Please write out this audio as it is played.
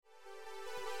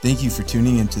Thank you for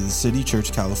tuning into the City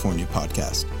Church California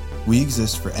podcast. We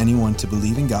exist for anyone to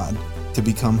believe in God, to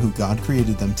become who God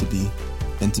created them to be,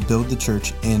 and to build the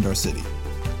church and our city.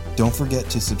 Don't forget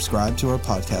to subscribe to our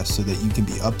podcast so that you can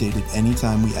be updated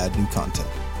anytime we add new content.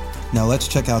 Now let's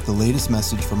check out the latest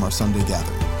message from our Sunday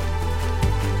gathering.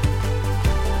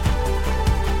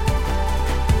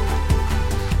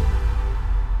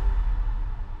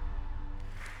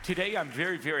 Today, I'm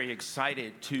very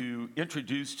excited to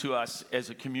introduce to us as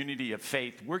a community of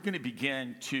faith. We're going to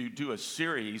begin to do a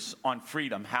series on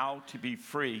freedom, how to be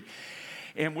free.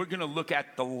 And we're going to look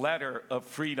at the letter of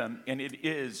freedom, and it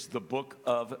is the book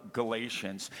of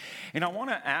Galatians. And I want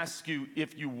to ask you,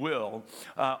 if you will,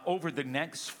 over the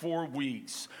next 4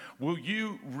 weeks, will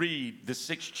you read the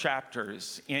 6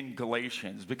 chapters in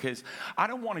Galatians? Because I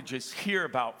don't want to just hear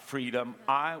about freedom.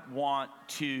 I want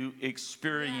to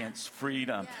experience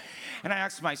freedom. And I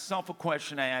asked myself a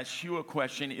question. I asked you a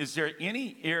question. Is there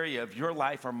any area of your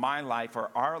life or my life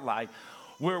or our life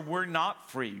where we're not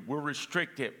free, we're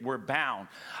restricted, we're bound?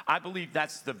 I believe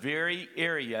that's the very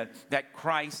area that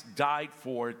Christ died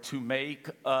for, to make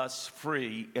us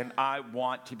free, and I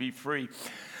want to be free.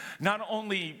 Not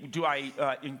only do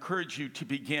I encourage you to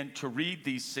begin to read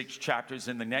these 6 chapters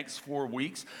in the next 4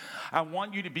 weeks, I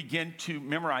want you to begin to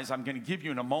memorize. I'm going to give you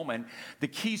in a moment the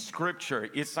key scripture.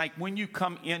 It's like when you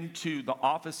come into the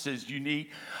offices, you need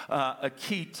a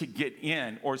key to get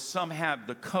in, or some have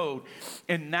the code,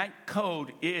 and that code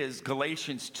is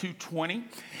Galatians 2:20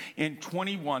 and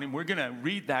 21, and we're going to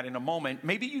read that in a moment.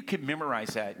 Maybe you can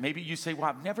memorize that. Maybe you say, well,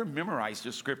 I've never memorized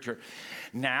the scripture.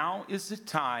 Now is the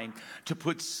time to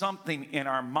put something in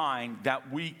our mind that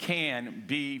we can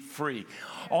be free.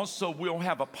 Also, we'll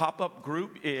have a pop-up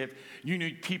group if you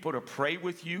need people to pray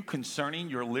with you concerning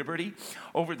your liberty.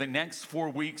 Over the next 4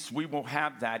 weeks, we will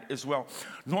have that as well.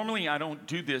 Normally, I don't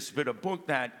do this, but a book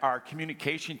that our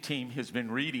communication team has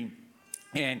been reading,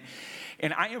 and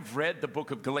I have read the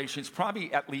book of Galatians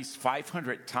probably at least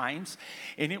 500 times,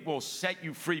 and it will set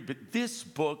you free. But this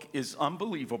book is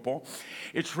unbelievable.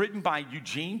 It's written by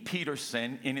Eugene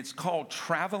Peterson, and it's called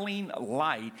Traveling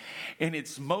Light, and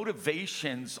it's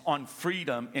motivations on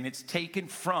freedom, and it's taken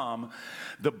from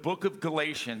the book of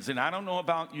Galatians. And I don't know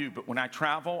about you, but when I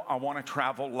travel, I want to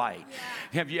travel light.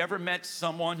 Yeah. Have you ever met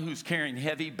someone who's carrying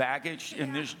heavy baggage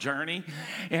in this journey?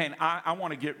 And I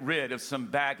want to get rid of some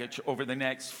baggage over the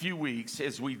next few weeks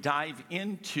as we dive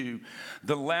into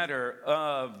the letter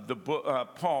of the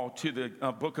book, Paul to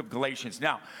the book of Galatians.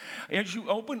 Now, as you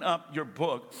open up your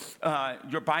book,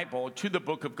 your Bible, to the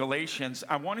book of Galatians,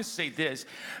 I want to say this.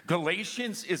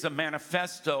 Galatians is a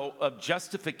manifesto of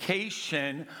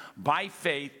justification by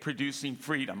faith producing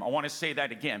freedom. I want to say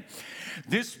that again.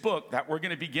 This book that we're going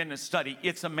to begin to study,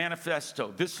 it's a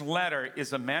manifesto. This letter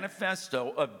is a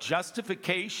manifesto of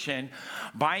justification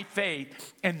by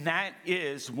faith, and that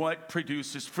is what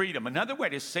produces freedom. Another way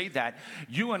to say that,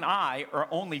 you and I are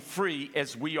only free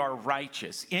as we are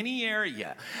righteous. Any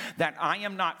area that I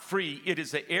am not free, it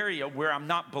is an area where I'm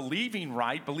not believing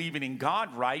right, believing in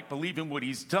God right, believing what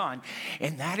He's done,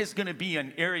 and that is going to be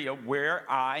an area where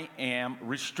I am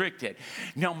restricted.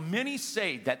 Now, many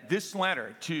say that this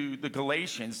letter to the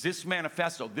Galatians, this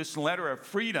manifesto, this letter of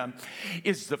freedom,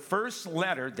 is the first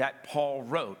letter that Paul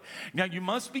wrote. Now, you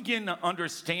must begin to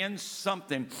understand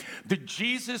something. The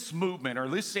Jesus movement, or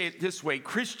let's say it this way,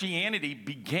 Christianity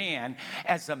began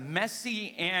as a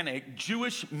messianic,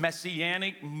 Jewish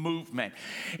messianic movement.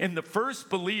 And the first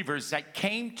believers that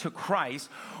came to Christ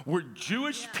were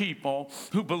Jewish people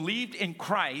who believed in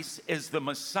Christ as the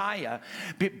Messiah.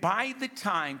 But by the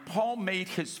time Paul made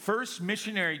his first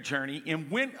missionary journey and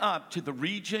went up to the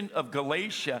region of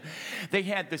Galatia, they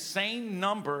had the same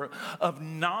number of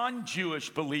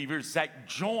non-Jewish believers that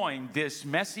joined this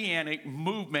messianic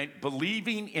movement,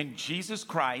 believing in Jesus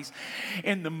Christ.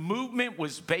 And the movement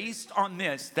was based on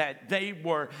this, that they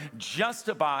were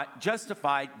justified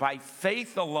by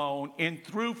faith alone and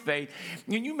through faith.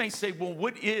 And you may say, well,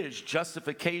 what is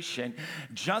justification?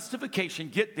 Justification,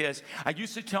 get this, I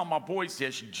used to tell my boys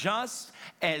this, just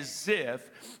as if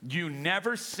you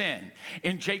never sinned.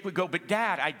 And Jake would go, but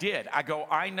Dad, I did. I go,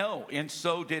 I know, and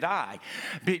so did I.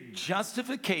 But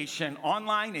justification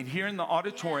online and here in the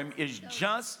auditorium is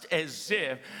just as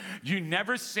if you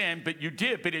never sinned, but you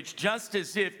did. But it's just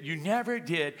as if you never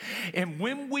did. And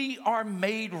when we are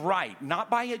made right, not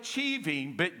by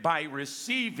achieving, but by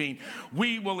receiving,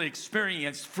 we will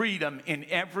experience freedom in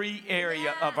every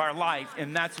area of our life.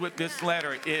 And that's what this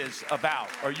letter is about.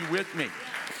 Are you with me?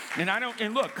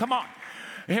 And look, come on.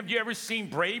 Have you ever seen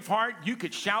Braveheart? You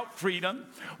could shout freedom.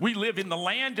 We live in the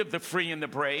land of the free and the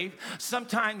brave.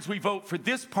 Sometimes we vote for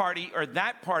this party or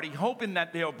that party, hoping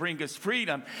that they'll bring us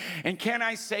freedom. And can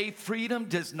I say, freedom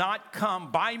does not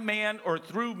come by man or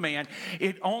through man.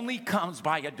 It only comes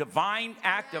by a divine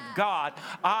act of God.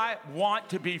 I want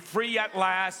to be free at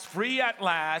last, free at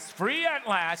last, free at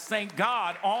last. Thank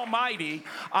God Almighty,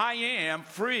 I am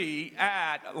free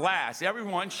at last.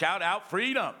 Everyone shout out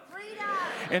freedom.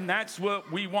 And that's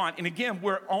what we want. And again,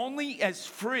 we're only as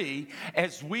free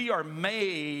as we are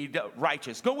made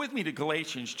righteous. Go with me to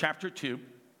Galatians chapter 2.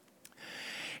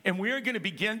 And we're going to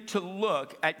begin to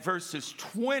look at verses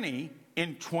 20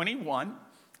 and 21.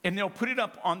 And they'll put it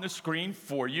up on the screen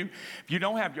for you if you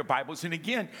don't have your Bibles. And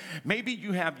again, maybe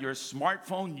you have your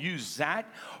smartphone, use that.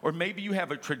 Or maybe you have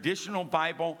a traditional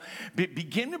Bible.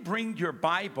 Begin to bring your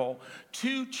Bible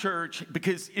to church,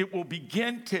 because it will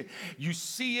begin to, you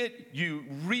see it, you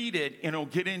read it, and it'll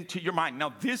get into your mind.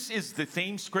 Now, this is the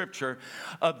theme scripture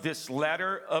of this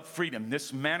letter of freedom,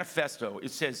 this manifesto.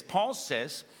 It says, Paul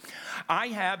says, I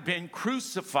have been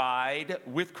crucified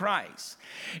with Christ.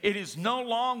 It is no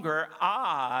longer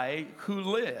I who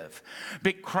live,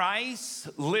 but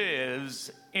Christ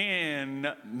lives in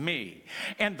me.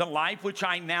 And the life which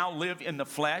I now live in the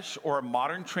flesh, or a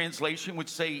modern translation would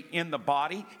say in the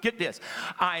body, get this,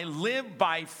 I live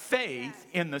by faith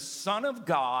in the Son of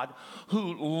God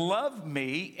who loved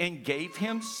me and gave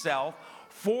himself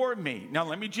for me. Now,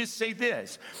 let me just say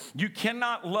this. You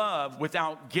cannot love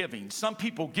without giving. Some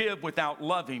people give without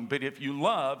loving, but if you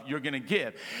love, you're going to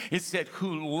give. It said,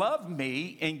 who loved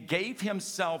me and gave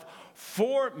himself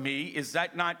for me. Is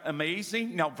that not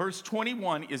amazing? Now, verse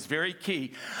 21 is very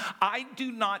key. I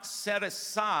do not set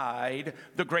aside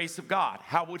the grace of God.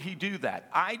 How would he do that?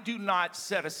 I do not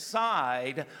set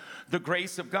aside the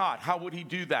grace of God. How would he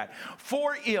do that?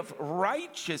 For if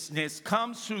righteousness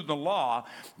comes through the law,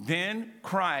 then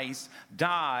Christ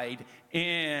died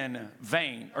in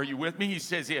vain. Are you with me? He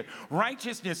says, if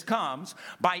righteousness comes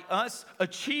by us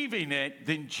achieving it,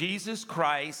 then Jesus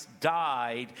Christ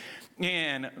died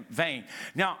in vain.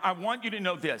 Now, I want you to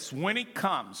know this. When it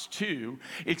comes to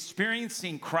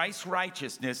experiencing Christ's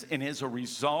righteousness and as a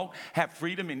result have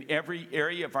freedom in every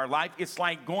area of our life, it's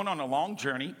like going on a long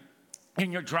journey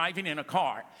and you're driving in a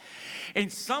car.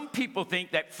 And some people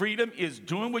think that freedom is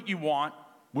doing what you want,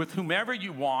 with whomever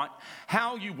you want,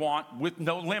 how you want, with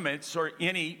no limits or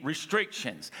any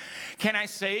restrictions. Can I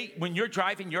say, when you're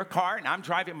driving your car and I'm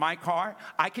driving my car,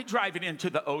 I could drive it into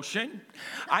the ocean.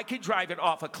 I could drive it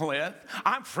off a cliff.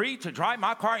 I'm free to drive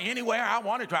my car anywhere I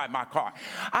want to drive my car.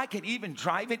 I could even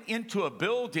drive it into a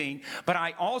building, but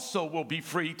I also will be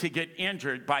free to get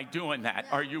injured by doing that.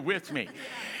 Are you with me?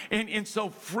 And so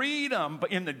freedom,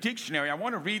 in the dictionary, I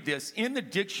want to read this. In the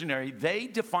dictionary, they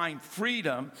define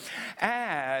freedom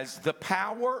as the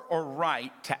power or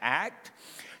right to act,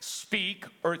 speak,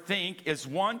 or think as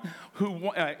one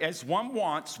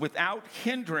wants, without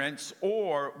hindrance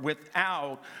or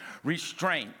without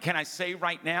restraint. Can I say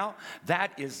right now,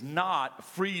 that is not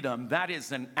freedom. That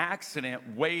is an accident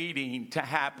waiting to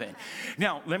happen.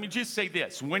 Now, let me just say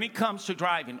this. When it comes to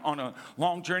driving on a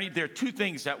long journey, there are two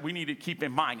things that we need to keep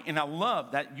in mind. And I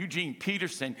love that Eugene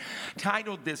Peterson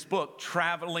titled this book,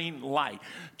 Traveling Light.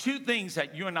 Two things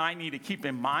that you and I need to keep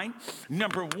in mind.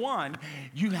 Number one,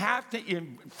 you have to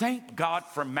thank God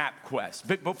for MapQuest.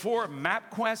 But before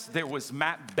MapQuest, there was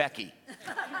Map Becky.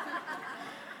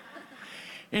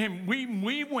 And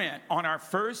we went on our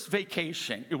first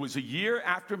vacation. It was a year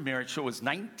after marriage, so it was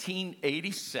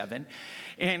 1987.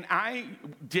 And I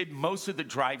did most of the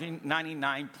driving,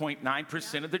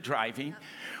 99.9% of the driving.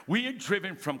 We had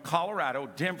driven from Colorado,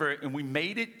 Denver, and we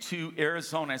made it to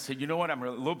Arizona. I said, you know what, I'm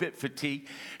a little bit fatigued.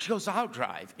 She goes, I'll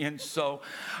drive. And so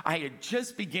I had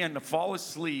just began to fall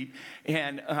asleep,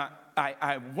 and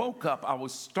I woke up, I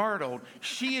was startled.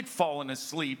 She had fallen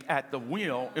asleep at the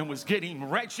wheel and was getting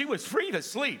ready. She was free to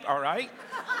sleep, all right?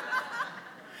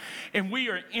 And we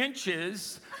are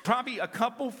inches, probably a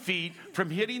couple feet from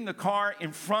hitting the car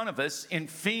in front of us in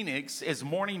Phoenix as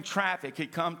morning traffic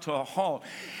had come to a halt.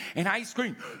 And I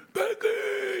screamed, Becky!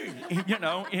 You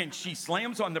know, and she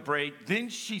slams on the brake. Then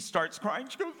she starts crying.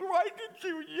 She goes, why did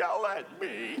you yell at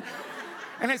me?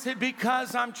 And I said,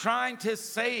 because I'm trying to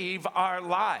save our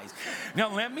lives.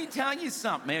 Now, let me tell you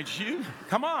something.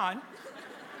 Come on.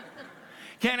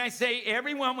 Can I say,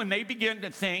 everyone, when they begin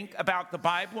to think about the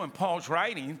Bible and Paul's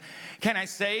writing, can I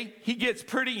say, he gets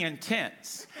pretty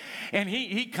intense. And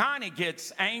he kind of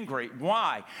gets angry.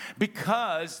 Why?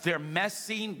 Because they're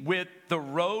messing with the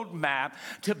roadmap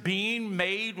to being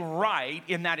made right,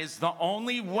 and that is the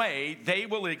only way they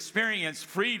will experience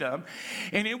freedom.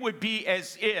 And it would be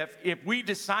as if we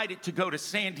decided to go to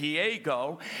San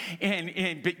Diego,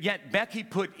 but yet Becky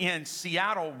put in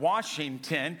Seattle,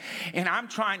 Washington, and I'm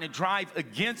trying to drive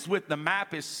against what the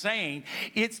map is saying.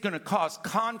 It's going to cause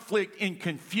conflict and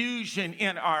confusion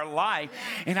in our life.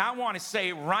 And I want to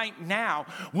say right now,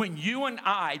 when you and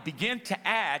I begin to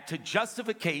add to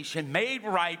justification, made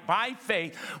right by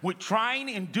faith, with trying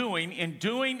and doing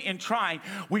and trying,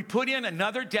 we put in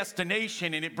another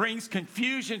destination, and it brings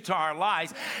confusion to our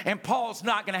lives. And Paul's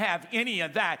not going to have any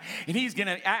of that. And he's going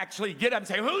to actually get up and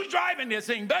say, who's driving this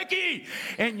thing? Becky!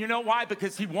 And you know why?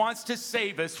 Because he wants to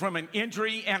save us from an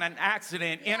injury and an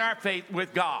accident in our faith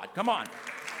with God. Come on.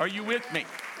 Are you with me?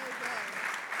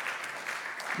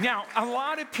 Now, a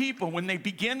lot of people, when they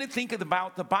begin to think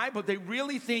about the Bible, they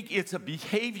really think it's a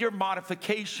behavior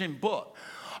modification book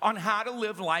on how to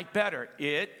live life better.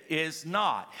 It is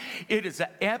not. It is an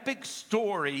epic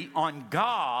story on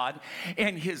God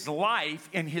and his life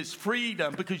and his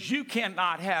freedom, because you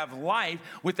cannot have life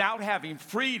without having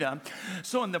freedom.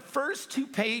 So in the first 2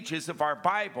 pages of our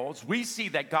Bibles, we see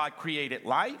that God created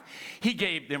life. He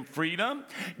gave them freedom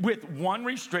with one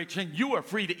restriction. You are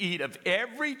free to eat of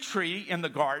every tree in the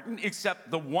garden except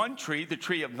the one tree, the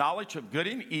tree of knowledge of good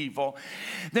and evil.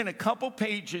 Then a couple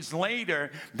pages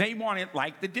later, they wanted,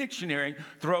 like the dictionary,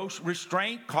 throw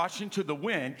restraint, caution to the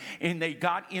wind, and they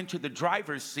got into the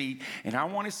driver's seat. And I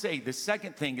want to say the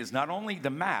second thing is not only the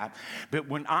map, but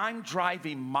when I'm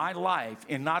driving my life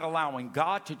and not allowing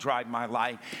God to drive my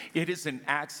life, it is an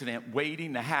accident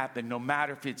waiting to happen, no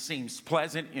matter if it seems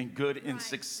pleasant and good and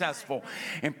successful.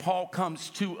 And Paul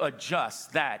comes to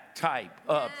adjust that type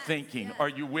of thinking. Are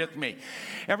you with me?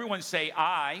 Everyone say,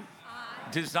 I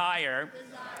desire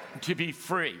to be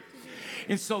free.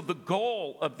 And so the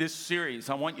goal of this series,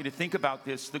 I want you to think about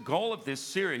this. The goal of this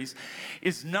series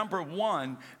is, number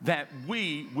one, that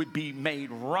we would be made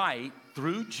right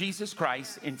through Jesus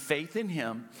Christ in faith in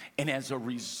him. And as a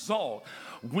result,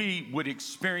 we would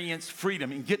experience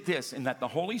freedom. And get this, and that the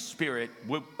Holy Spirit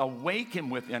would awaken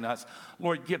within us.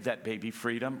 Lord, give that baby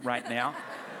freedom right now.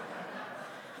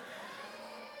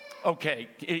 Okay,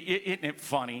 isn't it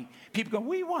funny? People go,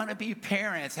 we want to be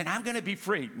parents, and I'm going to be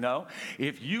free. No,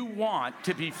 if you want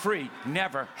to be free,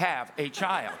 never have a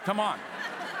child. Come on.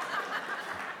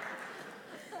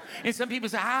 And some people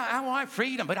say, I want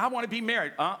freedom, but I want to be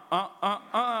married.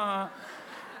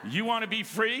 You want to be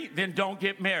free? Then don't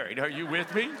get married. Are you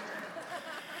with me?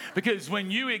 Because when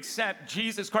you accept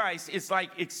Jesus Christ, it's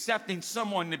like accepting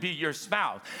someone to be your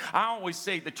spouse. I always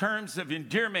say the terms of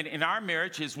endearment in our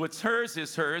marriage is what's hers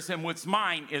is hers and what's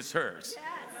mine is hers. Yes.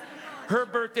 Her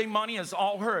birthday money is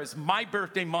all hers. My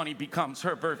birthday money becomes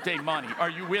her birthday money. Are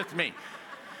you with me?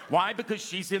 Why? Because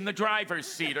she's in the driver's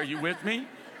seat. Are you with me?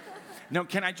 Now,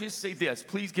 can I just say this?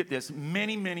 Please get this.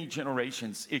 Many, many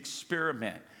generations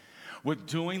experiment with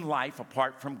doing life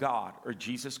apart from God or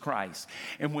Jesus Christ.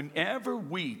 And whenever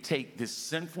we take this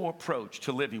sinful approach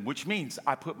to living, which means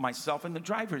I put myself in the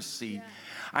driver's seat,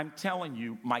 I'm telling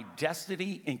you, my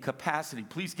destiny and capacity,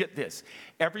 please get this,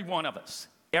 every one of us,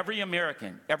 every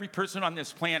American, every person on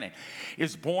this planet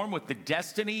is born with the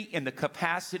destiny and the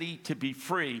capacity to be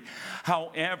free.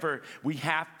 However, we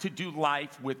have to do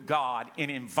life with God and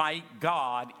invite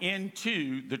God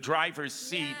into the driver's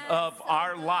seat of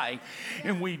our life.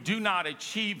 And we do not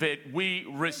achieve it, we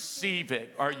receive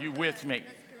it. Are you with me?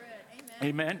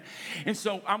 Amen. And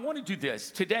so I want to do this.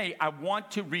 Today, I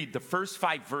want to read the first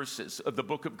 5 verses of the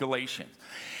book of Galatians.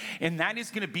 And that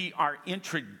is going to be our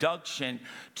introduction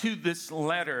to this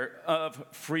letter of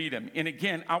freedom. And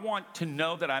again, I want to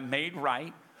know that I'm made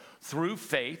right through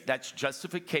faith. That's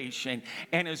justification.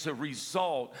 And as a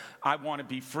result, I want to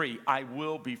be free. I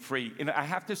will be free. And I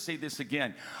have to say this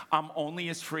again. I'm only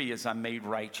as free as I'm made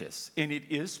righteous. And it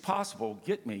is possible,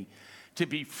 get me, to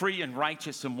be free and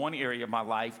righteous in one area of my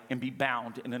life and be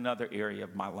bound in another area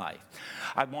of my life.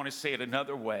 I want to say it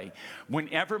another way.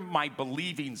 Whenever my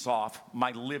believing's off,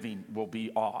 my living will be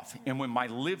off. And when my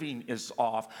living is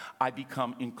off, I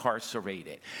become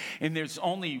incarcerated. And there's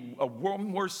only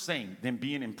one worse thing than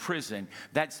being in prison.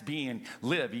 That's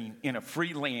living in a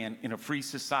free land, in a free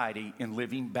society, and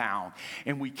living bound.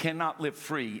 And we cannot live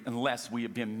free unless we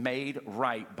have been made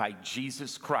right by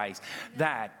Jesus Christ.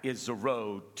 That is the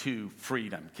road to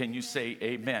freedom. Can you say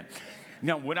amen?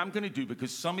 Now, what I'm going to do,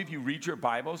 because some of you read your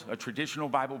Bibles, a traditional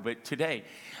Bible, but today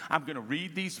I'm going to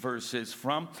read these verses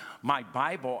from my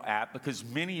Bible app, because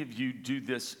many of you do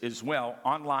this as well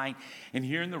online and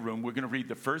here in the room. We're going to read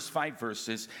the first 5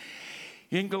 verses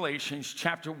in Galatians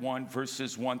chapter 1,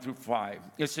 verses 1 through 5.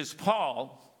 It says,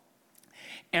 Paul,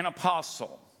 an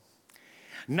apostle,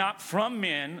 not from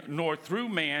men nor through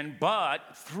man, but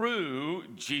through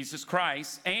Jesus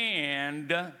Christ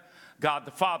and God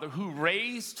the Father, who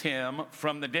raised him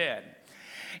from the dead.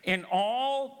 And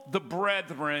all the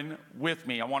brethren with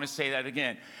me, I want to say that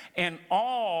again. And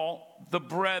all the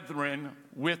brethren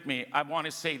with me, I want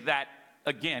to say that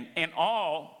again. And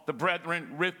all the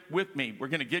brethren with me. We're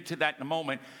going to get to that in a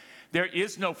moment. There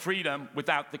is no freedom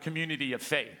without the community of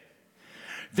faith.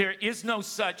 There is no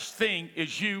such thing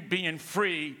as you being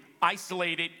free,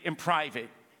 isolated, and private.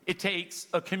 It takes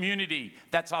a community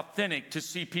that's authentic to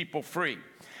see people free.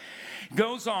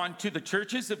 Goes on to the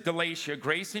churches of Galatia,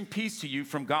 grace and peace to you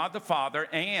from God the Father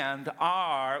and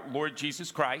our Lord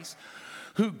Jesus Christ,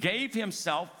 who gave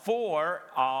himself for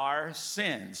our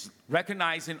sins.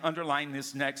 Recognize and underline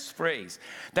this next phrase,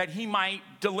 that he might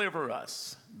deliver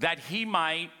us, that he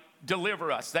might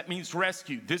deliver us. That means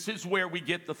rescue. This is where we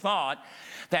get the thought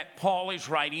that Paul is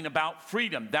writing about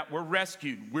freedom, that we're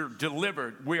rescued, we're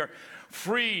delivered, we're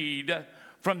freed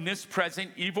from this present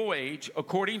evil age,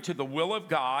 according to the will of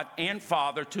God and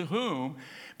Father, to whom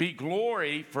be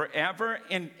glory forever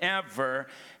and ever.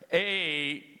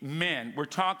 Amen. We're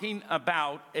talking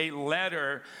about a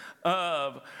letter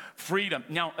of freedom.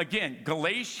 Now, again,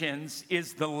 Galatians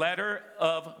is the letter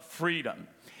of freedom.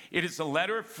 It is a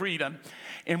letter of freedom,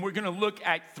 and we're going to look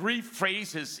at three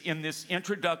phrases in this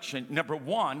introduction. Number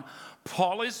one,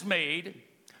 Paul is made.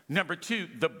 Number two,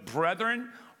 the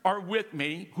brethren are with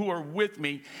me, who are with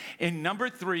me. And number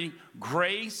three,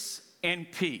 grace and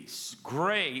peace.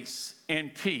 Grace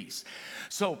and peace.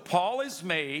 So Paul is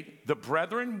made, the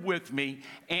brethren with me,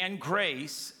 and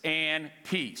grace and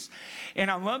peace. And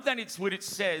I love that it's what it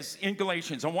says in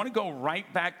Galatians. I want to go right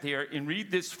back there and read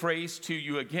this phrase to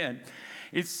you again.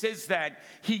 It says that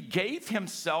he gave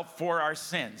himself for our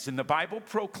sins. And the Bible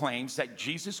proclaims that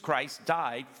Jesus Christ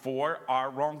died for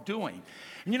our wrongdoing.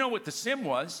 And you know what the sin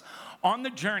was? On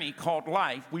the journey called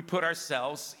life, we put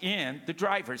ourselves in the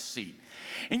driver's seat.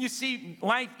 And you see,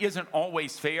 life isn't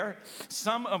always fair.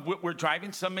 Some of what we're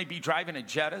driving, some may be driving a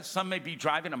Jetta, some may be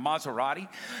driving a Maserati,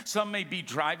 some may be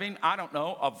driving, I don't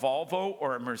know, a Volvo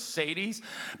or a Mercedes.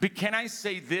 But can I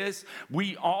say this?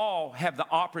 We all have the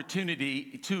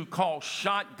opportunity to call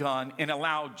shotgun and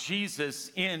allow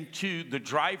Jesus into the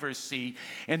driver's seat,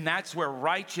 and that's where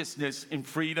righteousness and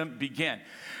freedom begin.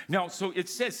 Now, so it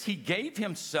says he gave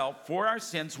himself for our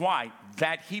sins. Why?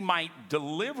 That he might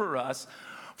deliver us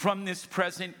from this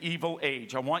present evil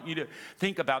age. I want you to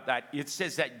think about that. It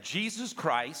says that Jesus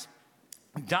Christ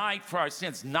died for our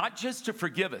sins, not just to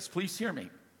forgive us. Please hear me.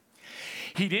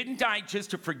 He didn't die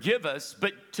just to forgive us,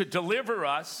 but to deliver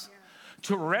us,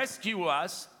 to rescue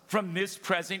us from this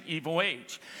present evil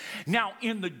age. Now,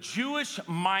 in the Jewish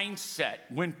mindset,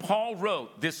 when Paul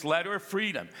wrote this letter of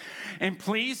freedom, and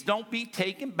please don't be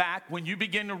taken back when you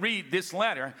begin to read this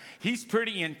letter, he's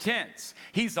pretty intense.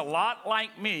 He's a lot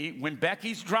like me when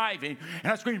Becky's driving,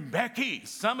 and I scream, Becky.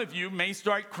 Some of you may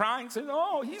start crying, saying,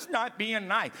 oh, he's not being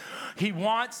nice. He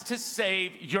wants to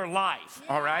save your life,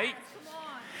 all right?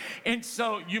 And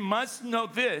so you must know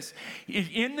this.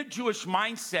 In the Jewish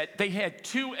mindset, they had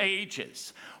two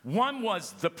ages. One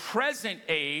was the present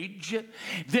age,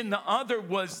 then the other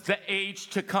was the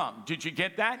age to come. Did you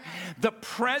get that? The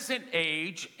present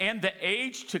age and the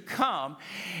age to come.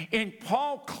 And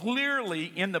Paul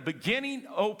clearly, in the beginning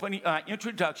opening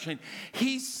introduction,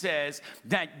 he says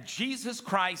that Jesus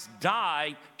Christ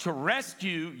died to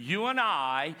rescue you and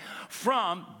I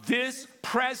from this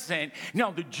present.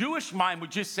 Now, the Jewish mind would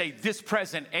just say this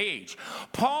present age.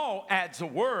 Paul adds a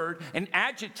word, an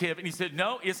adjective, and he said,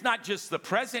 no, it's not just the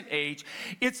present age,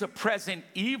 it's a present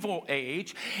evil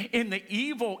age. And the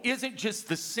evil isn't just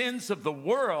the sins of the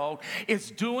world,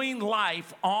 it's doing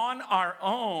life on our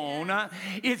own.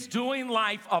 It's doing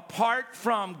life apart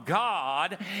from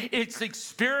God. It's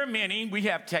experimenting. We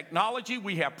have technology,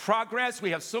 we have progress,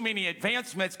 we have so many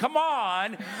advancements. Come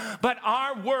on. But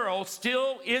our world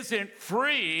still isn't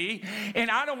free.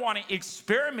 And I don't want to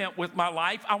experiment with my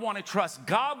life. I want to trust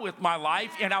God with my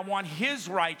life, and I want his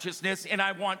righteousness, and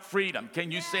I want freedom. Can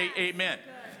you say amen?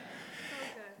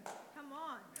 So good. Come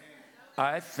on.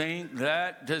 I think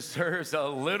that deserves a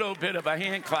little bit of a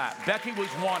hand clap. Becky was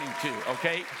wanting to,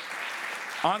 okay?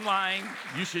 Online,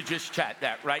 you should just chat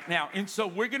that right now. And so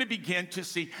we're going to begin to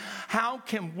see, how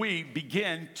can we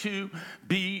begin to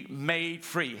be made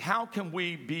free? How can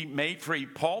we be made free?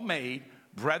 Paul made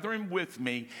brethren with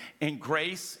me in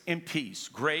grace and peace.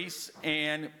 Grace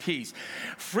and peace.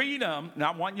 Freedom,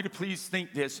 now I want you to please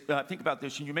think about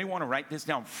this, and you may want to write this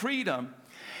down. Freedom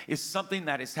is something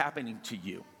that is happening to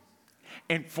you.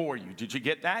 and for you. Did you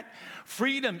get that?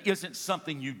 Freedom isn't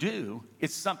something you do.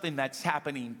 It's something that's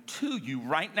happening to you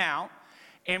right now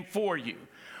and for you.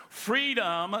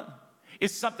 Freedom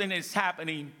is something that's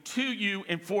happening to you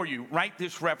and for you. Write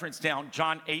this reference down,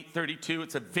 John 8:32.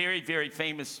 It's a very, very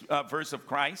famous verse of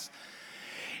Christ.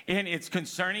 And it's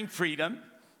concerning freedom.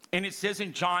 And it says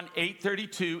in John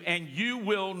 8:32, and you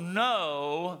will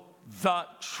know the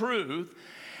truth,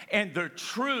 and the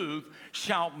truth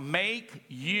shall make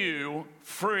you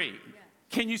free.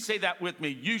 Can you say that with me?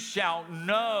 You shall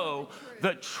know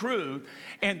the truth,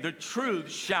 and the truth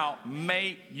shall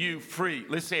make you free.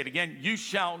 Let's say it again. You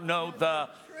shall know the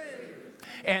truth,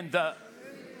 and the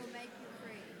truth will make you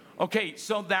free. Okay,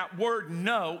 so that word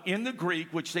know in the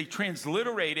Greek, which they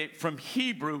transliterated from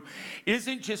Hebrew,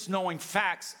 isn't just knowing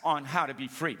facts on how to be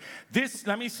free. This,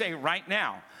 let me say right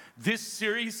now, this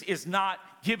series is not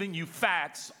giving you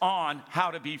facts on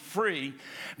how to be free,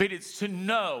 but it's to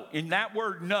know. And that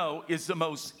word know is the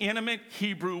most intimate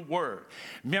Hebrew word.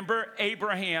 Remember,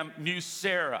 Abraham knew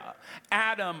Sarah.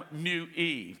 Adam knew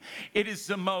Eve. It is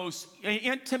the most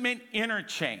intimate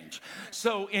interchange.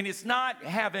 So, and it's not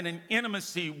having an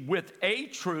intimacy with a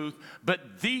truth,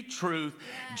 but the truth,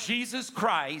 Jesus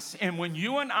Christ. And when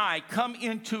you and I come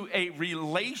into a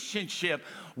relationship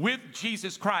with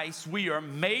Jesus Christ, we are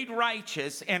made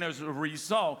righteous, and as a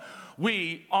result,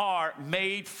 we are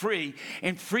made free.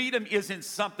 And freedom isn't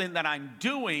something that I'm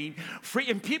doing.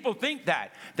 And people think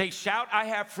that. They shout, I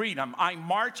have freedom. I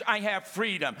march, I have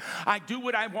freedom. I do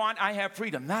what I want, I have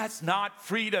freedom. That's not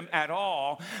freedom at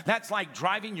all. That's like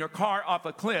driving your car off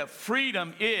a cliff.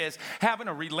 Freedom is having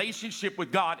a relationship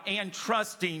with God and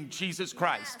trusting Jesus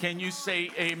Christ. Can you say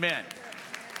amen?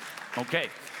 Okay.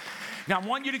 Now, I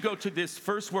want you to go to this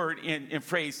first word in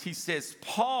phrase. He says,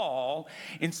 Paul,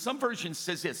 in some versions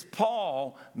says this,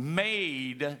 Paul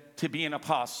made to be an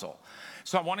apostle.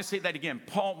 So I want to say that again.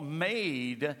 Paul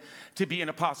made to be an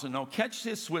apostle. Now, catch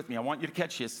this with me. I want you to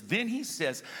catch this. Then he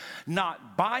says,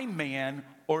 not by man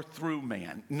or through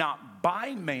man. Not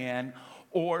by man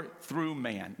or through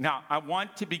man. Now, I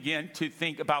want to begin to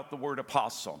think about the word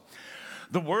apostle.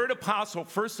 The word apostle,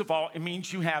 first of all, it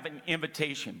means you have an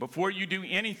invitation. Before you do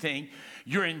anything,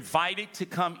 you're invited to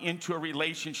come into a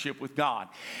relationship with God.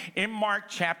 In Mark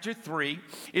chapter 3,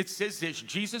 it says this,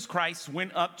 Jesus Christ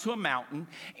went up to a mountain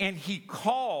and he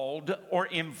called or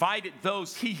invited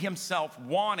those he himself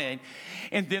wanted.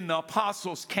 And then the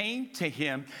apostles came to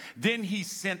him. Then he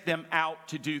sent them out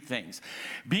to do things.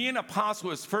 Being an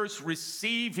apostle is first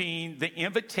receiving the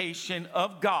invitation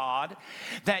of God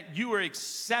that you are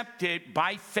accepted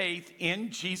by faith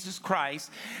in Jesus Christ.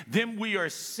 Then we are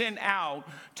sent out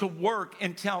to work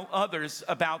and tell others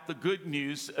about the good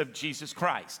news of Jesus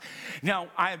Christ. Now,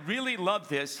 I really love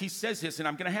this. He says this, and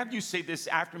I'm going to have you say this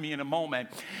after me in a moment.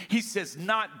 He says,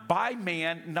 not by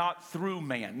man, not through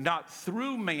man. Not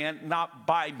through man, not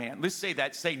by man. Let's say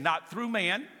that. Say, not through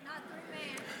man,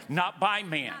 not by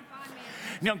man.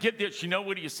 Now, get this, you know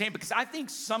what he's saying? Because I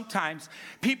think sometimes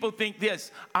people think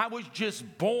this, I was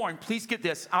just born, please get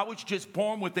this, I was just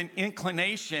born with an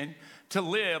inclination to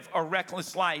live a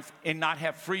reckless life and not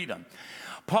have freedom.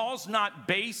 Paul's not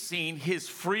basing his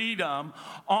freedom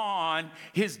on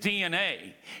his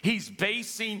DNA. He's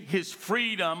basing his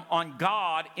freedom on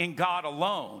God and God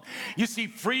alone. You see,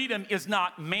 freedom is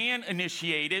not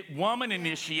man-initiated,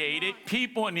 woman-initiated,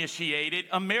 people-initiated,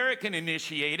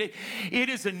 American-initiated. It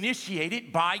is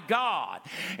initiated by God.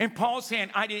 And Paul's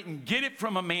saying, I didn't get it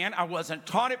from a man. I wasn't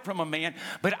taught it from a man.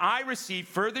 But I received,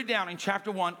 further down in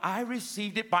chapter 1, I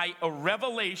received it by a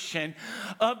revelation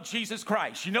of Jesus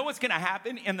Christ. You know what's going to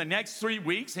happen in the next 3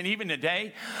 weeks and even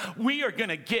today? We are going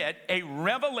to get a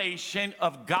revelation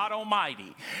of God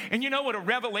Almighty. And you know what a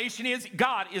revelation is?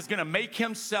 God is going to make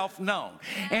himself known.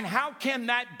 And how can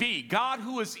that be? God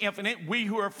who is infinite, we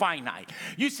who are finite.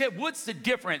 You said, what's the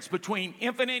difference between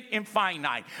infinite and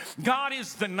finite? God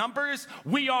is the numbers.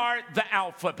 We are the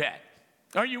alphabet.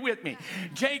 Are you with me?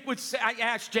 Jake would say, I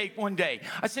asked Jake one day,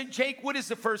 I said, Jake, what is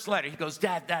the first letter? He goes,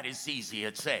 Dad, that is easy,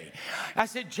 it's A. I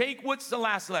said, Jake, what's the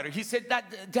last letter? He said,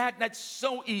 Dad, that's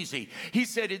so easy. He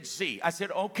said, it's Z. I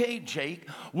said, okay, Jake,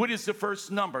 what is the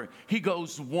first number? He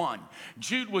goes, 1.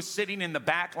 Jude was sitting in the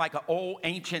back like an old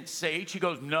ancient sage. He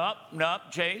goes, nope,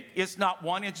 Jake, it's not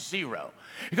 1, it's 0.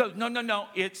 He goes, no,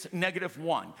 it's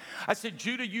 -1. I said,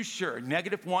 Jude, are you sure?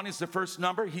 -1 is the first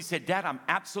number? He said, Dad, I'm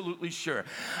absolutely sure.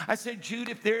 I said, Jude,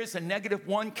 dude, if there is a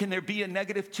 -1, can there be a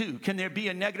 -2? Can there be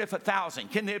a -1,000?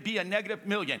 Can there be a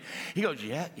 -1,000,000? He goes,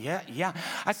 yeah.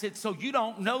 I said, so you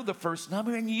don't know the first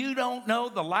number and you don't know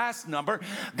the last number.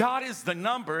 God is the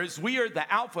numbers. We are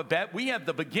the alphabet. We have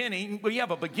the beginning. We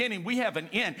have a beginning. We have an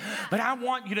end. But I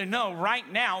want you to know right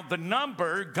now, the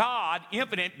number, God,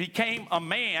 infinite, became a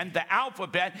man, the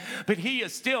alphabet, but he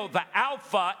is still the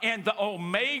Alpha and the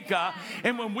Omega.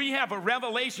 And when we have a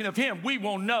revelation of him, we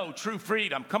will know true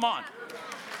freedom. Come on.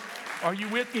 Are you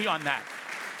with me on that?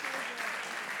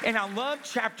 And I love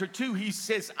chapter 2. He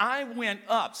says, I went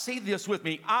up. Say this with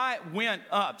me. I went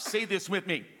up. Say this with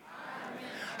me.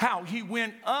 How? He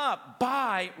went up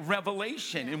by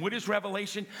revelation. And what is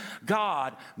revelation?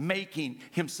 God making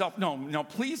himself known. Now,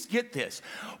 please get this.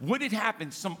 What had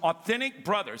happened? Some authentic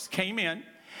brothers came in.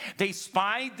 They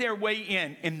spied their way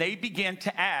in and they began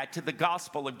to add to the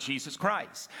gospel of Jesus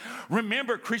Christ.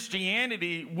 Remember,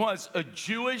 Christianity was a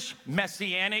Jewish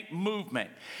messianic movement.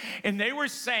 And they were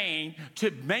saying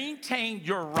to maintain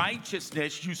your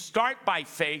righteousness, you start by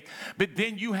faith, but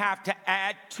then you have to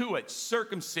add to it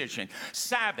circumcision,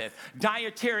 Sabbath,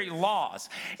 dietary laws.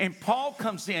 And Paul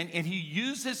comes in and he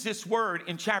uses this word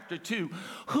in chapter 2.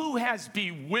 Who has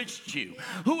bewitched you?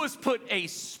 Who has put a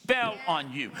spell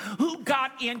on you? Who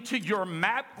got into your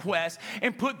MapQuest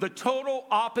and put the total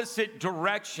opposite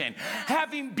direction?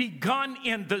 Having begun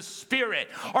in the spirit,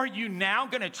 are you now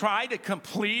going to try to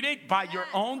complete it by your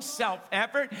own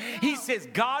self-effort? He says,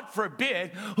 God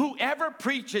forbid, whoever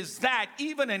preaches that,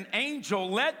 even an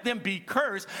angel, let them be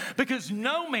cursed, because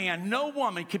no man, no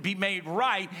woman can be made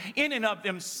right in and of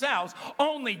themselves.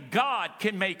 Only God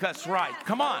can make us right.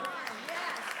 Come on.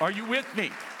 Are you with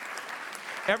me?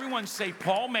 Everyone say,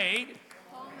 Paul made.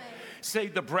 Say,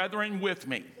 the brethren with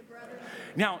me.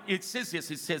 Now, it says this.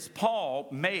 It says, Paul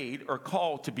made or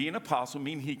called to be an apostle,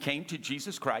 meaning he came to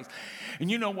Jesus Christ.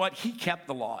 And you know what? He kept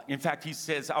the law. In fact, he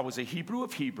says, I was a Hebrew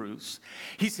of Hebrews.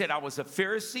 He said, I was a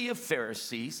Pharisee of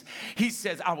Pharisees. He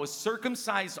says, I was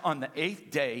circumcised on the 8th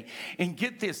day. And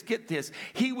get this.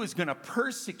 He was going to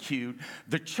persecute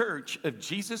the church of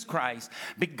Jesus Christ,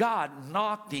 but God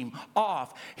knocked him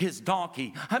off his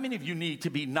donkey. How many of you need to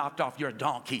be knocked off your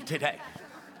donkey today?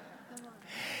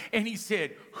 And he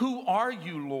said, who are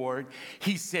you, Lord?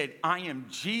 He said, I am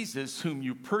Jesus whom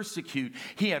you persecute.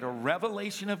 He had a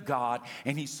revelation of God,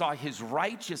 and he saw his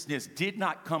righteousness did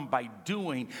not come by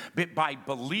doing, but by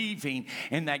believing,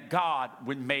 and that God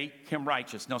would make him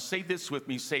righteous. Now say this with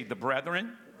me. Say, the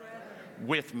brethren,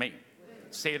 with me.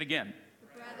 Say it again.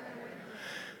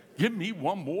 Give me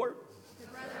one more.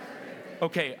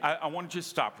 Okay, I want to just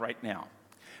stop right now.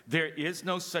 There is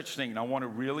no such thing, and I want to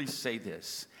really say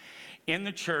this. In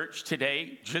the church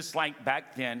today, just like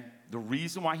back then, the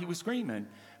reason why he was screaming,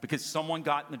 because someone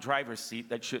got in the driver's seat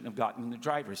that shouldn't have gotten in the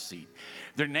driver's seat.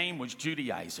 Their name was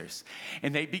Judaizers.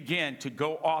 And they began to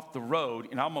go off the road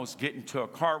and almost get into a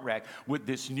car wreck with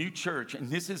this new church.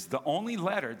 And this is the only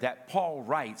letter that Paul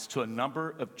writes to a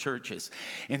number of churches.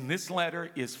 And this letter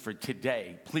is for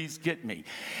today. Please get me.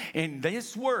 And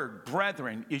this word,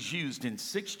 brethren, is used in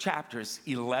 6 chapters,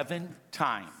 11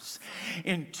 times.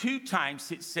 In 2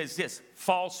 times, it says this,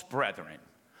 false brethren.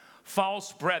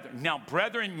 False brethren. Now,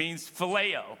 brethren means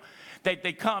phileo.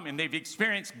 They come and they've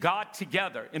experienced God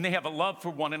together and they have a love for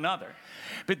one another.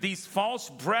 But these false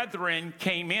brethren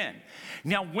came in.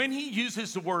 Now, when he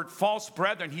uses the word false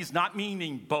brethren, he's not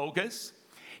meaning bogus.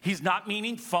 He's not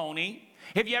meaning phony.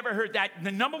 Have you ever heard that?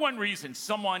 The number one reason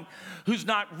someone who's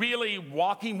not really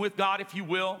walking with God, if you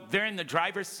will, they're in the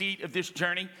driver's seat of this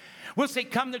journey. We'll say,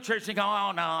 come to church. And they go,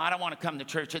 oh, no, I don't want to come to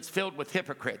church. It's filled with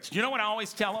hypocrites. You know what I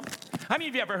always tell them? How many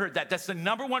of you ever heard that? That's the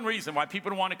number one reason why people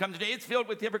don't want to come today. It's filled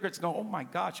with hypocrites. Go, oh, my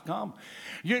gosh, come.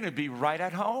 You're going to be right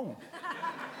at home.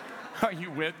 Are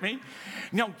you with me?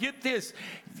 Now, get this.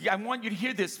 I want you to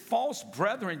hear this. False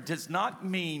brethren does not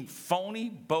mean phony,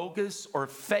 bogus, or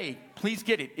fake. Please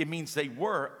get it. It means they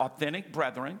were authentic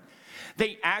brethren.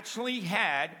 They actually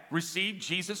had received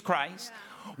Jesus Christ,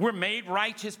 were made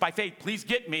righteous by faith. Please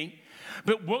get me.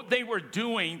 But what they were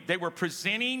doing, they were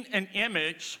presenting an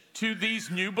image to these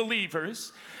new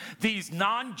believers, these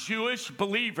non-Jewish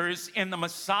believers in the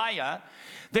Messiah.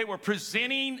 They were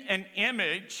presenting an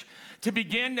image to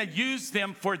begin to use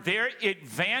them for their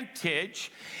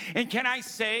advantage. And can I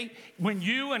say, when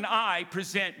you and I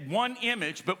present one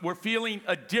image, but we're feeling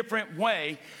a different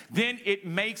way, then it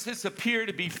makes us appear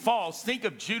to be false. Think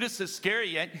of Judas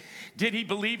Iscariot. Did he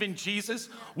believe in Jesus?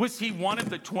 Was he one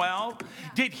of the 12?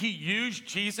 Did he use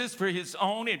Jesus for his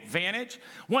own advantage?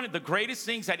 One of the greatest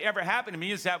things that that ever happened to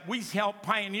me is that we helped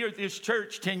pioneer this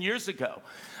church 10 years ago.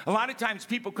 A lot of times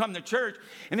people come to church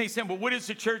and they say, well, what has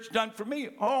the church done for me?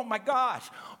 Oh my gosh.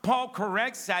 Paul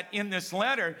corrects that in this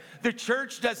letter. The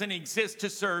church doesn't exist to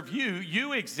serve you.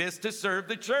 You exist to serve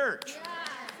the church. Yeah,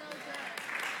 so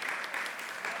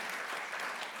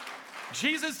good.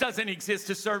 Jesus doesn't exist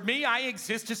to serve me. I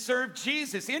exist to serve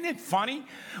Jesus. Isn't it funny?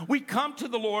 We come to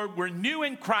the Lord, we're new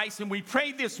in Christ, and we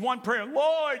pray this one prayer,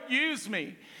 Lord, use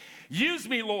me. Use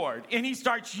me, Lord. And he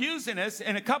starts using us,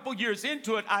 and a couple years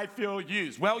into it, I feel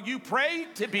used. Well, you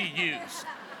prayed to be used.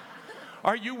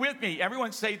 Are you with me?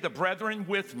 Everyone say, the brethren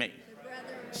with me.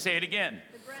 Say it again.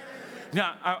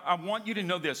 Now, I want you to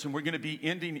know this, and we're going to be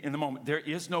ending in a moment. There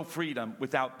is no freedom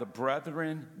without the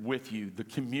brethren with you, the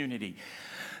community.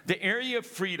 The area of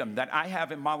freedom that I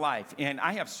have in my life, and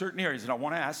I have certain areas, and I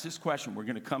want to ask this question. We're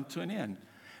going to come to an end.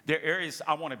 There are areas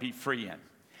I want to be free in.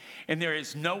 And there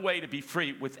is no way to be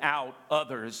free without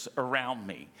others around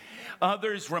me.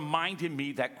 Others reminding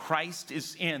me that Christ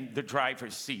is in the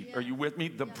driver's seat. Yeah. Are you with me?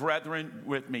 The brethren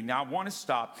with me. Now, I want to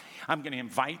stop. I'm going to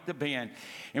invite the band,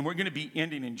 and we're going to be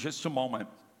ending in just a moment.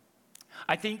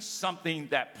 I think something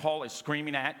that Paul is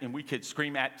screaming at, and we could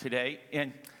scream at today,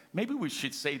 and maybe we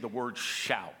should say the word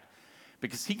shout,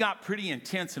 because he got pretty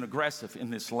intense and aggressive in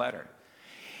this letter.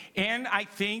 And I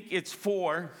think it's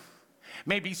for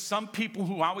maybe some people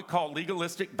who I would call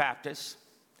legalistic Baptists,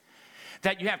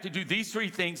 that you have to do these 3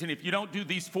 things, and if you don't do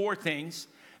these 4 things,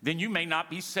 then you may not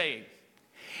be saved.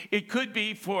 It could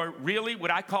be for really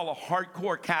what I call a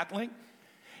hardcore Catholic.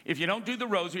 If you don't do the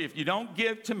rosary, if you don't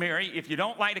give to Mary, if you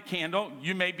don't light a candle,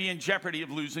 you may be in jeopardy of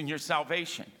losing your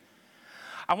salvation.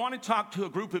 I want to talk to a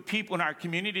group of people in our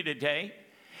community today,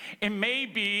 and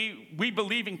maybe we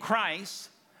believe in Christ,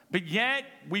 but yet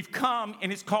we've come,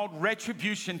 and it's called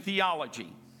retribution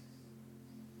theology.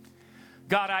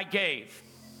 God, I gave.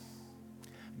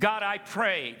 God, I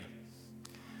prayed.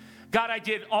 God, I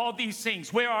did all these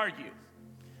things. Where are you?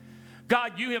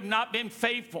 God, you have not been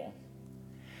faithful.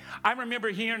 I remember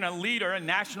hearing a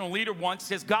national leader once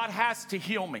says, God has to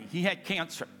heal me. He had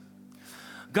cancer.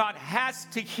 God has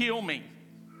to heal me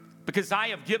because I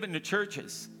have given to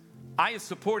churches. I have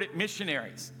supported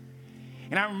missionaries.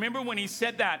 And I remember when he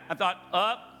said that, I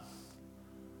thought,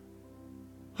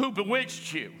 who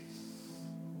bewitched you?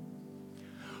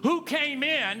 Who came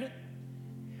in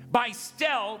by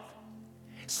stealth,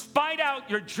 spied out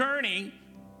your journey,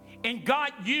 and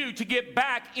got you to get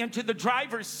back into the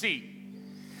driver's seat?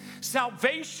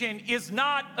 Salvation is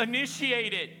not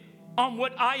initiated on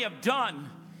what I have done.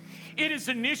 It is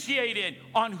initiated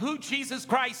on who Jesus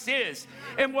Christ is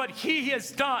and what he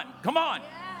has done. Come on.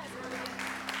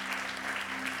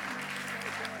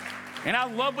 And I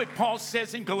love what Paul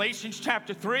says in Galatians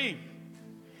chapter 3.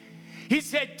 He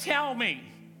said, tell me,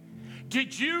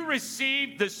 did you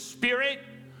receive the Spirit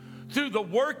through the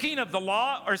working of the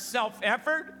law or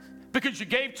self-effort? Because you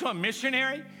gave to a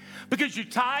missionary? Because you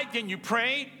tithed and you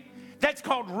prayed? That's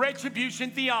called retribution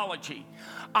theology.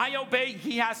 I obey,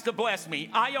 he has to bless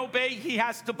me. I obey, he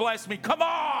has to bless me. Come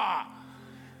on!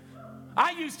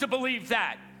 I used to believe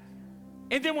that.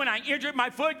 And then when I injured my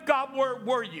foot, God, where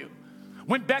were you?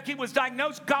 When Becky was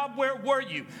diagnosed, God, where were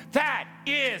you? That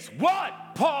is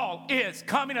what Paul is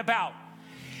coming about.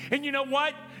 And you know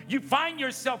what? You find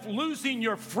yourself losing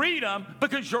your freedom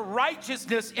because your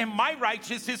righteousness and my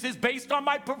righteousness is based on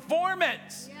my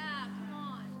performance. Yeah, come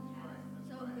on.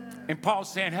 So good. And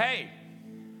Paul's saying, hey,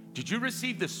 did you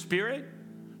receive the Spirit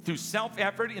through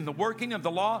self-effort in the working of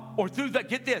the law or through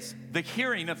the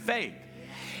hearing of faith?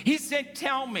 He said,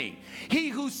 tell me, he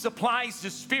who supplies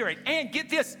the Spirit, and get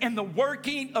this, in the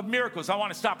working of miracles. I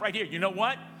want to stop right here. You know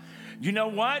what? You know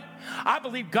what? I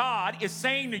believe God is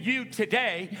saying to you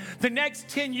today, the next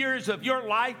 10 years of your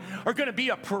life are going to be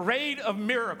a parade of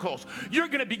miracles. You're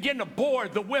going to begin to bore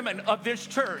the women of this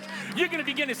church. You're going to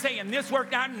begin to say, and this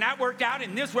worked out, and that worked out,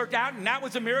 and this worked out, and that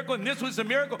was a miracle, and this was a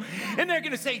miracle. And they're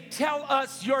going to say, tell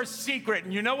us your secret.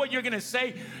 And you know what you're going to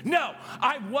say? No,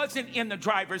 I wasn't in the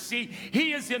driver's seat.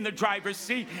 He is in the driver's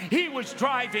seat. He was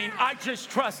driving. I just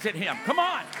trusted him. Come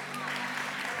on.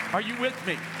 Are you with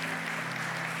me?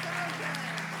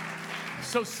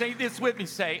 So say this with me.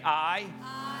 Say, I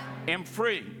am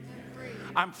free.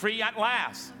 I'm free at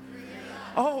last.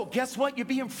 Oh, guess what you're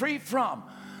being free from?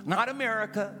 Not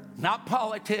America, not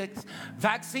politics,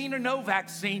 vaccine or no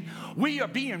vaccine. We are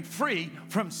being free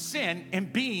from sin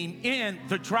and being in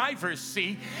the driver's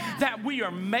seat, that we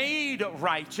are made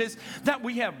righteous, that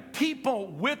we have people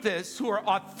with us who are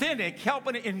authentic,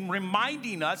 helping and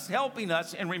reminding us, helping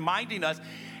us and reminding us.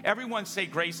 Everyone say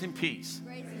grace and peace.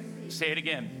 Grace and peace. Say it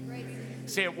again. Grace and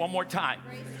peace. Say it one more time.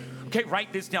 Grace and peace. Okay,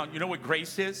 write this down. You know what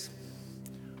grace is?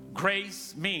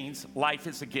 Grace means life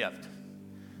is a gift.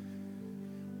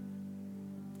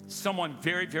 Someone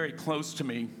very, very close to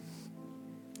me,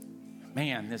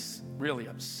 man, this really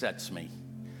upsets me.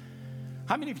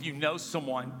 How many of you know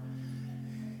someone,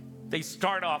 they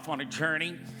start off on a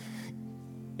journey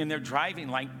and they're driving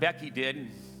like Becky did,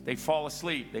 and they fall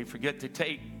asleep. They forget to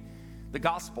take the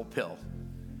gospel pill.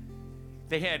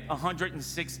 They had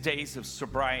 106 days of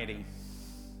sobriety.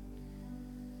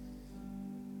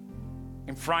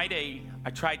 And Friday, I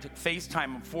tried to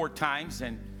FaceTime them 4 times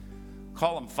and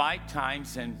call them 5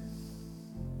 times, and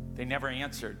they never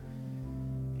answered.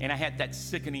 And I had that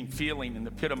sickening feeling in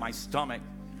the pit of my stomach.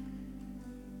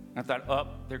 I thought, oh,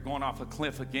 they're going off a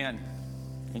cliff again.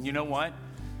 And you know what?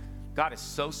 God is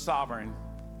so sovereign,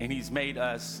 and he's made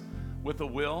us with a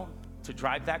will to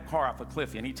drive that car off a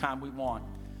cliff anytime we want.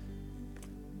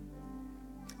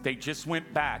 They just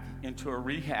went back into a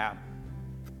rehab,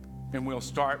 and we'll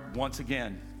start once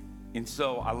again. And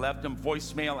so I left them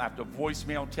voicemail after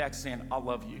voicemail text saying, I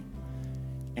love you,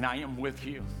 and I am with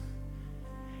you.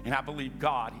 And I believe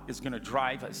God is going to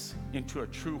drive us into a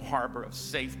true harbor of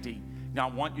safety. Now,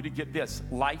 I want you to get this.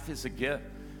 Life is a gift.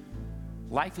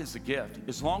 Life is a gift.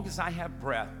 As long as I have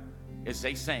breath, as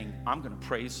they sang, I'm going to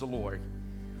praise the Lord.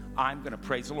 I'm going to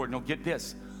praise the Lord. No, get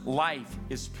this. Life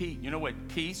is peace. You know what?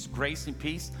 Peace, grace, and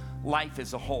peace. Life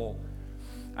as a whole.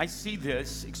 I see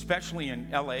this, especially in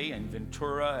LA and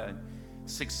Ventura, and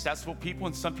successful people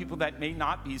and some people that may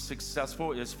not be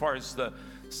successful as far as the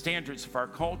standards of our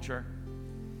culture.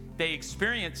 They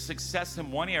experience success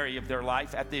in one area of their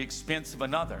life at the expense of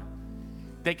another.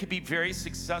 They could be very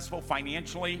successful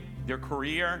financially, their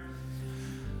career,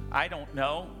 I don't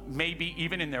know, maybe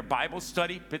even in their Bible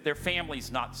study, but their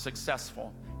family's not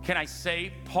successful. Can I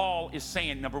say, Paul is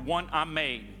saying, number 1, I'm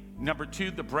made. Number 2,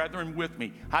 the brethren with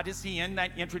me. How does he end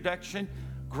that introduction?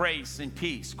 Grace and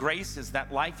peace. Grace is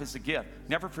that life is a gift.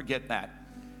 Never forget that.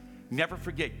 Never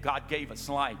forget God gave us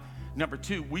life. Number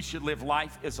 2, we should live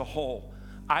life as a whole.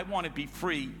 I want to be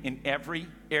free in every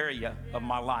area of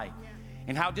my life.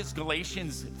 And how does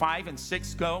Galatians 5 and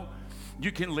 6 go?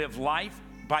 You can live life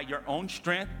by your own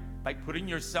strength, by putting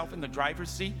yourself in the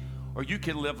driver's seat, or you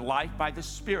can live life by the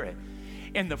Spirit.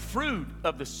 And the fruit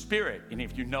of the Spirit, and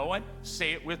if you know it,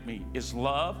 say it with me, is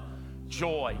love,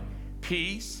 joy,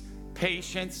 peace,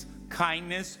 patience,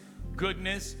 kindness,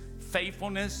 goodness,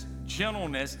 faithfulness,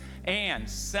 gentleness, and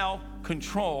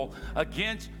self-control.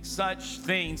 Against such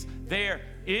things there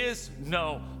is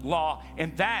no law,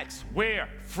 and that's where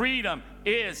freedom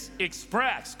is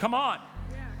expressed. Come on.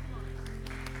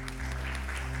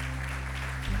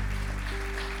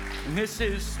 And this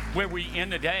is where we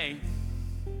end today.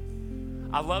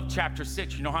 I love chapter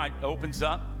 6. You know how it opens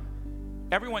up?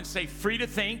 Everyone say, free to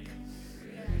think,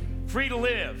 free to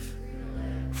live,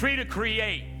 free to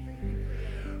create,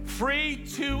 free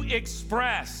to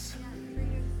express,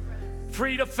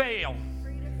 free to fail.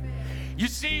 You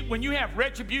see, when you have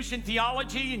retribution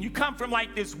theology and you come from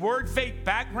like this word faith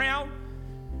background,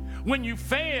 when you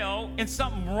fail and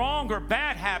something wrong or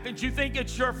bad happens, you think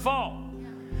it's your fault.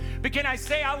 But can I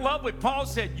say, I love what Paul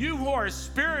said. You who are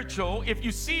spiritual, if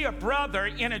you see a brother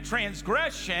in a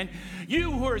transgression,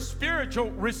 you who are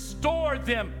spiritual, restore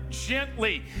them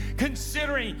gently,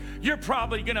 considering you're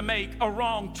probably going to make a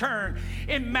wrong turn.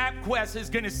 And MapQuest is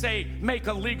going to say, make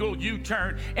a legal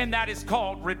U-turn, and that is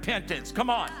called repentance. Come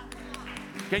on.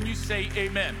 Can you say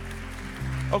amen?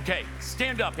 Okay,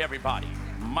 stand up, everybody.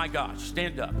 My gosh,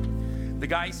 stand up. The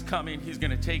guy's coming. He's going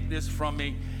to take this from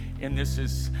me, and this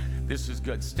is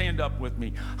good. Stand up with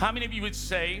me. How many of you would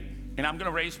say, and I'm going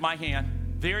to raise my hand,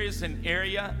 there is an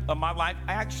area of my life,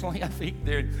 actually, I think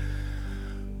there are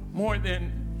more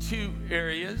than 2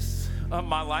 areas of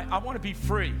my life. I want to be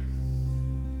free.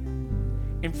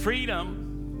 And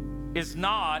freedom is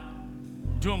not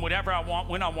doing whatever I want,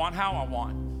 when I want, how I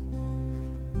want.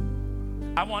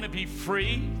 I want to be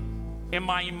free in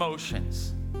my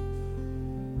emotions.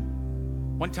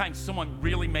 One time someone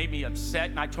really made me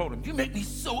upset, and I told him, you make me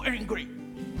so angry.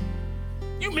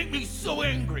 You make me so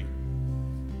angry.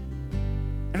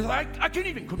 And he's like, I can't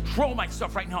even control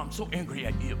myself right now. I'm so angry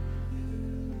at you.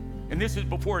 And this is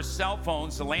before cell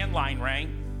phones, the landline rang,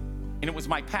 and it was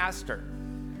my pastor.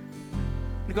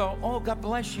 And I go, oh, God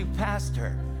bless you,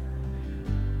 pastor.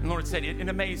 And the Lord said, isn't it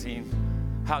amazing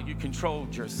how you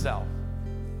controlled yourself?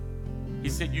 He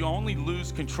said, you only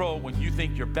lose control when you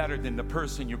think you're better than the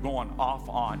person you're going off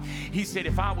on. He said,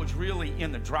 if I was really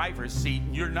in the driver's seat,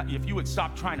 if you would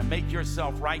stop trying to make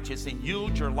yourself righteous and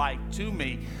yield your life to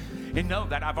me and know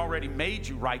that I've already made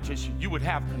you righteous, you would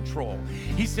have control.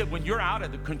 He said, when you're out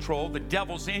of the control, the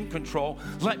devil's in control,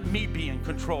 let me be in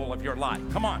control of your life.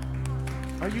 Come on.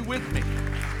 Are you with me?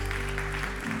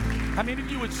 How many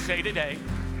of you would say today,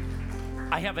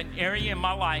 I have an area in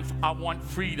my life I want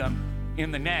freedom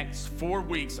in the next 4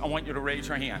 weeks? I want you to raise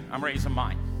your hand. I'm raising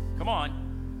mine. Come on.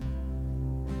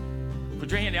 Put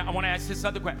your hand down. I want to ask this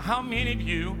other question. How many of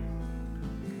you,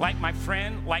 like my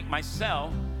friend, like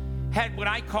myself, had what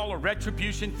I call a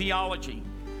retribution theology?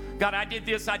 God, I did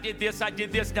this, I did this, I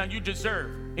did this, now you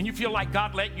deserve. And you feel like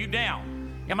God let you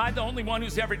down. Am I the only one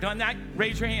who's ever done that?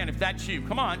 Raise your hand if that's you.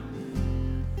 Come on.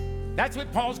 That's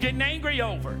what Paul's getting angry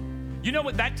over. You know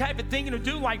what that type of thing will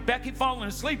do? Like Becky falling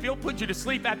asleep, he'll put you to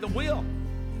sleep at the wheel.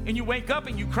 And you wake up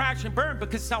and you crash and burn,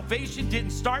 because salvation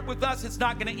didn't start with us. It's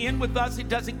not going to end with us. It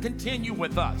doesn't continue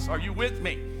with us. Are you with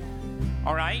me?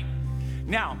 All right?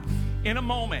 Now, in a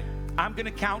moment, I'm going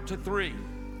to count to 3.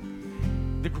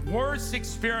 The worst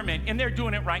experiment, and they're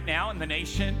doing it right now in the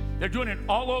nation. They're doing it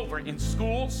all over in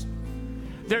schools.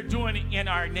 They're doing it in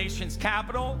our nation's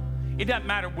capital. It doesn't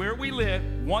matter where we live.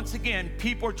 Once again,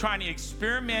 people are trying to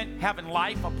experiment having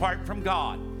life apart from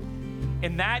God.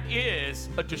 And that is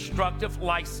a destructive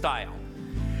lifestyle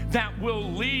that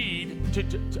will lead to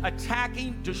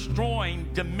attacking, destroying,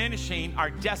 diminishing our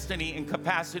destiny and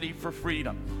capacity for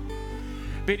freedom.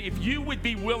 But if you would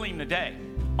be willing today,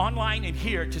 online and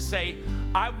here, to say,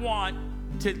 I want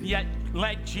to yet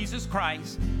let Jesus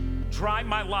Christ drive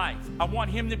my life. I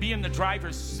want him to be in the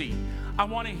driver's seat. I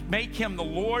want to make him the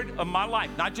Lord of my life.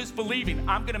 Not just believing,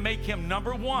 I'm going to make him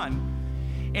number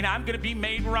one, and I'm going to be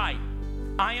made right.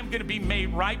 I am going to be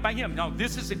made right by him. Now,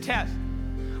 this is a test.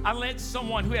 I led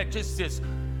someone who had just this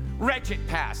wretched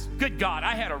past. Good God,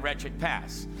 I had a wretched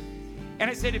past. And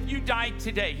I said, if you died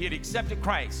today, he had accepted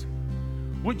Christ,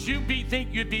 would you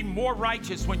think you'd be more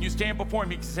righteous when you stand before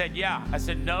him? He said, yeah. I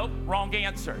said, no, wrong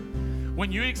answer.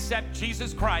 When you accept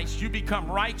Jesus Christ, you become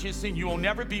righteous, and you will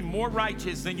never be more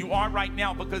righteous than you are right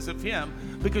now because of him,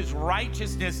 because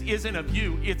righteousness isn't of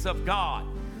you, it's of God.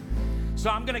 So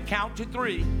I'm going to count to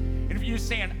 3. And if you're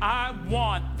saying, I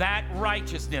want that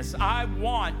righteousness, I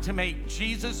want to make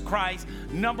Jesus Christ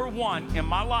number one in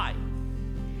my life.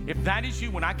 If that is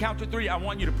you, when I count to 3, I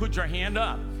want you to put your hand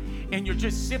up. And you're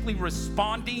just simply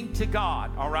responding to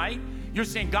God, all right? You're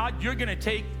saying, God, you're going to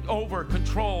take over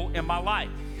control in my life.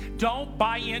 Don't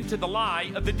buy into the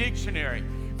lie of the dictionary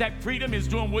that freedom is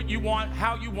doing what you want,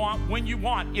 how you want, when you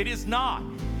want. It is not.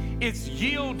 It's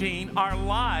yielding our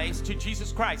lives to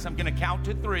Jesus Christ. I'm going to count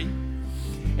to 3.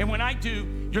 And when I do,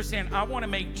 you're saying, I want to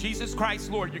make Jesus Christ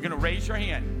Lord. You're going to raise your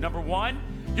hand. Number 1,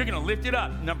 you're going to lift it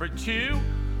up. Number 2,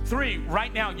 3,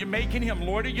 right now, you're making him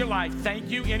Lord of your life.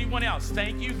 Thank you. Anyone else?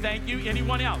 Thank you. Thank you.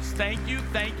 Anyone else? Thank you.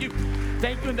 Thank you.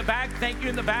 Thank you in the back. Thank you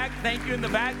in the back. Thank you in the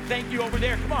back. Thank you over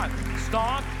there. Come on.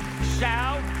 Stomp,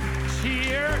 shout,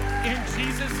 cheer in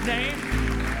Jesus' name.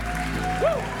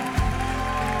 Woo!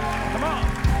 Come on.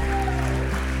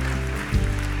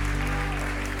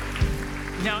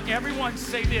 Now, everyone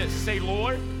say this. Say,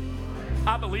 Lord,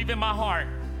 I believe in my heart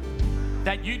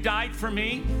that you died for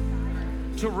me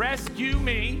to rescue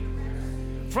me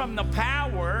from the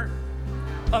power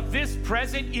of this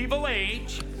present evil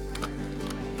age.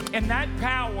 And that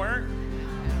power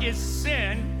is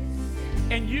sin.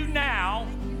 And you now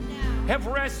have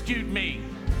rescued me,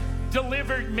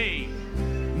 delivered me,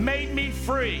 made me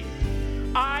free.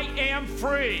 I am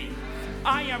free.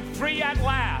 I am free at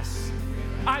last.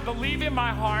 I believe in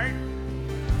my heart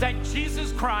that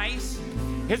Jesus Christ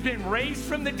has been raised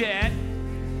from the dead,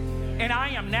 and I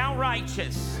am now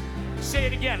righteous. Say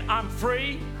it again. I'm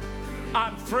free.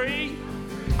 I'm free.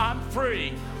 I'm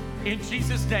free. In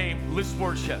Jesus' name, let's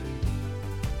worship.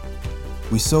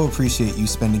 We so appreciate you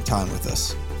spending time with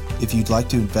us. If you'd like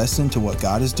to invest into what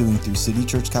God is doing through City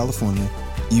Church California,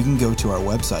 you can go to our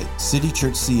website,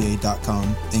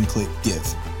 citychurchca.com, and click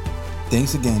Give.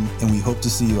 Thanks again, and we hope to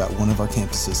see you at one of our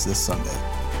campuses this Sunday.